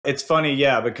It's funny,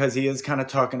 yeah, because he is kind of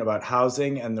talking about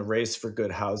housing and the race for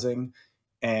good housing.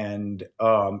 And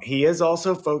he is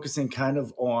also focusing kind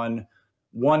of on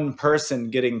one person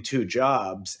getting two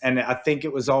jobs. And I think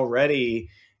it was already,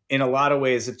 in a lot of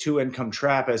ways, a two-income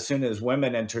trap as soon as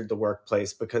women entered the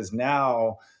workplace, because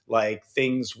now, like,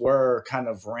 things were kind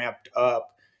of ramped up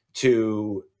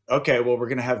to, okay, well, we're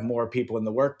going to have more people in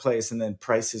the workplace, and then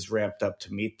prices ramped up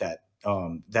to meet that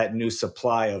new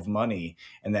supply of money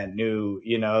and that new,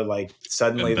 like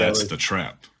suddenly And that's there was the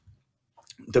trap.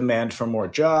 demand for more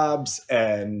jobs.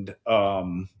 And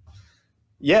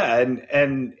yeah,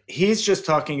 and he's just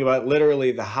talking about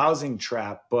literally the housing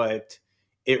trap, but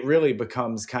it really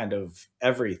becomes kind of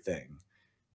everything.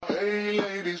 Hey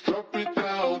ladies, drop it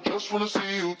down. Just wanna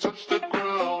see you touch the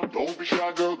ground. Don't be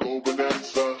shy, girl, go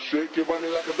bonanza. Shake your body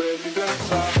like a belly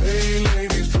dancer. Hey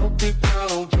ladies, drop it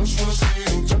down. Just wanna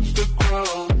see you touch the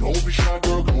ground. Don't be shy,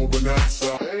 girl, go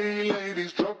bonanza. Hey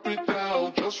ladies, drop it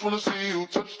down. Just wanna see you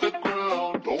touch the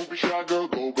ground. Don't be shy, girl,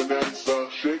 go bonanza.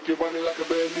 Shake your body like a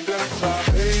belly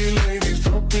dancer. Hey ladies,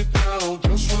 drop it down.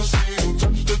 Just wanna see you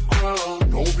touch the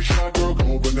ground. Don't be shy, girl,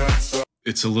 go bonanza.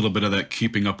 It's a little bit of that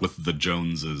keeping up with the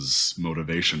Joneses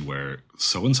motivation where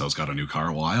so-and-so's got a new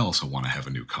car. Well, I also want to have a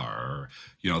new car.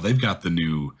 They've got the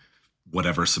new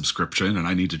whatever subscription, and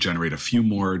I need to generate a few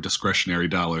more discretionary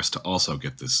dollars to also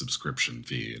get this subscription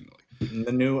fee. And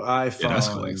the new iPhone.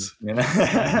 It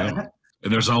escalates.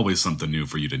 And there's always something new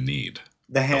for you to need.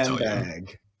 The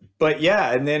handbag. But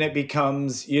yeah, and then it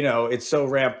becomes, it's so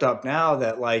ramped up now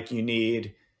that like you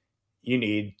need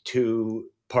two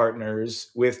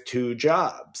partners with two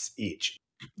jobs each.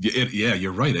 Yeah,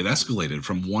 you're right. It escalated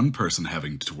from one person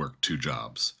having to work two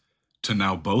jobs to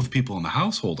now both people in the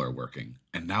household are working.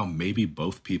 And now maybe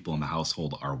both people in the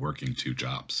household are working two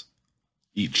jobs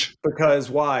each. Because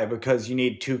why? Because you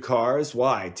need two cars?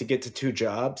 Why? To get to two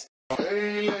jobs?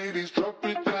 Hey ladies, drop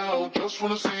it down. Just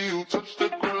wanna see you touch the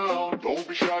ground. Don't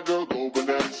be shy, girl, go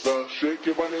bonanza. Shake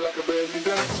your body like a belly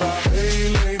dancer.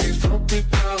 Hey ladies, drop it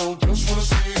down. Just wanna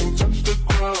see you touch the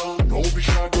ground. Don't be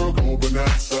shy, girl, go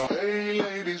bonanza. Hey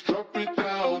ladies, drop it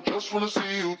down. Just wanna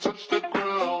see you touch the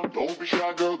ground. Don't be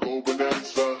shy, girl, go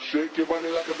bonanza. Shake your body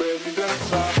like a belly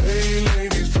dancer. Hey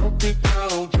ladies, drop it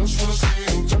down. Just wanna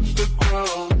see you touch the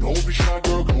ground. Don't be shy,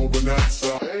 girl, go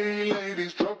bonanza. Hey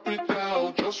ladies, drop it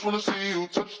down. Just wanna see you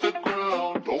touch the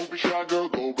ground. Don't be shy, girl,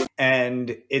 go bonanza.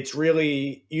 And it's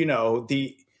really,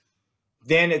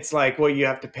 then it's like, well, you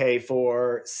have to pay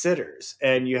for sitters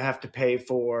and you have to pay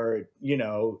for,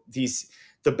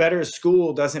 the better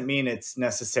school doesn't mean it's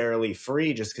necessarily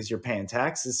free just because you're paying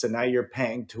taxes. So now you're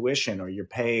paying tuition or you're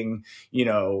paying,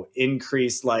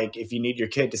 increase, like if you need your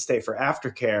kid to stay for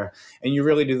aftercare, and you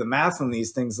really do the math on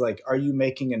these things, like, are you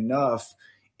making enough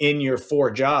in your 4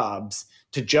 jobs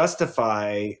to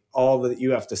justify all that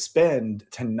you have to spend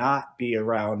to not be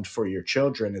around for your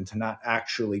children and to not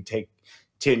actually to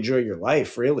enjoy your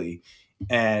life, really?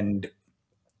 And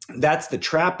that's the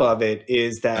trap of it,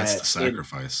 is that that's the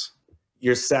sacrifice.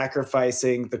 You're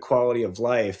sacrificing the quality of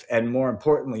life. And more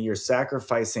importantly, you're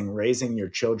sacrificing raising your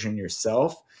children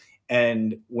yourself.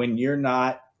 And when you're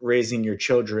not raising your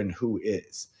children, who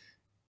is?